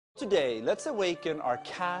Today, let's awaken our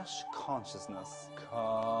cash consciousness.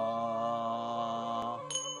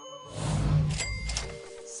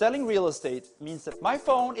 Selling real estate means that my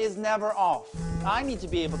phone is never off. I need to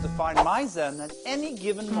be able to find my zen at any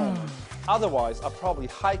given moment. Otherwise, I'll probably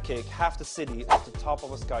high kick half the city off the top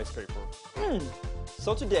of a skyscraper.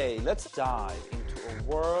 So today, let's dive into a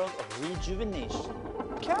world of rejuvenation.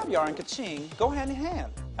 Caviar and Ka-Ching go hand in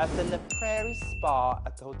hand at the La Prairie Spa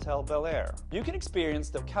at the Hotel Bel Air. You can experience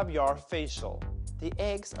the Caviar facial. The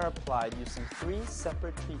eggs are applied using 3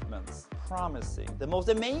 separate treatments, promising the most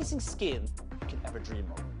amazing skin you can ever dream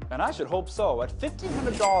of. And I should hope so. At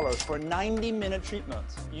 $1,500 for a 90-minute treatment,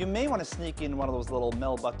 you may want to sneak in one of those little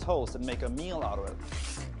Melba toasts and make a meal out of it.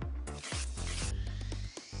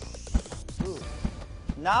 Ooh.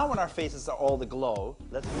 Now when our faces are all aglow,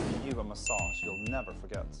 let's give you a massage you'll never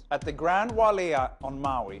forget. At the Grand Wailea on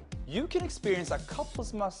Maui, you can experience a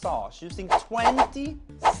couples massage using 20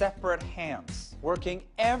 separate hands, working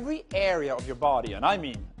every area of your body, and I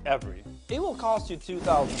mean every. It will cost you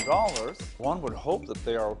 $2,000. One would hope that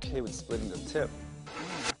they are okay with splitting the tip.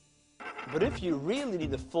 But if you really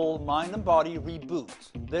need a full mind and body reboot,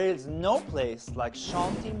 there is no place like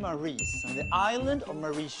Shanti Maurice on the island of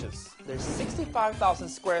Mauritius. There's 65,000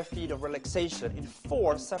 square feet of relaxation in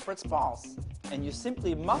 4 separate spas. And you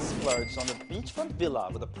simply must splurge on the beachfront villa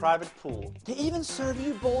with a private pool. They even serve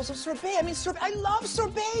you bowls of sorbet. I mean, I love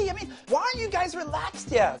sorbet. I mean, why aren't you guys relaxed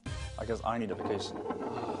yet? I guess I need a vacation.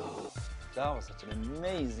 That was such an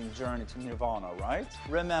amazing journey to Nirvana, right?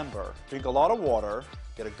 Remember, drink a lot of water,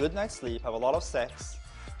 get a good night's sleep, have a lot of sex,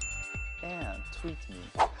 and tweet me,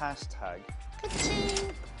 #Ka-Ching.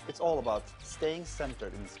 It's all about staying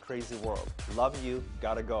centered in this crazy world. Love you,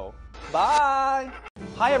 gotta go. Bye!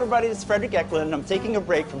 Hi everybody, this is Fredrik Eklund, and I'm taking a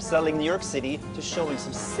break from selling New York City to showing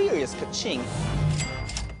some serious Ka-Ching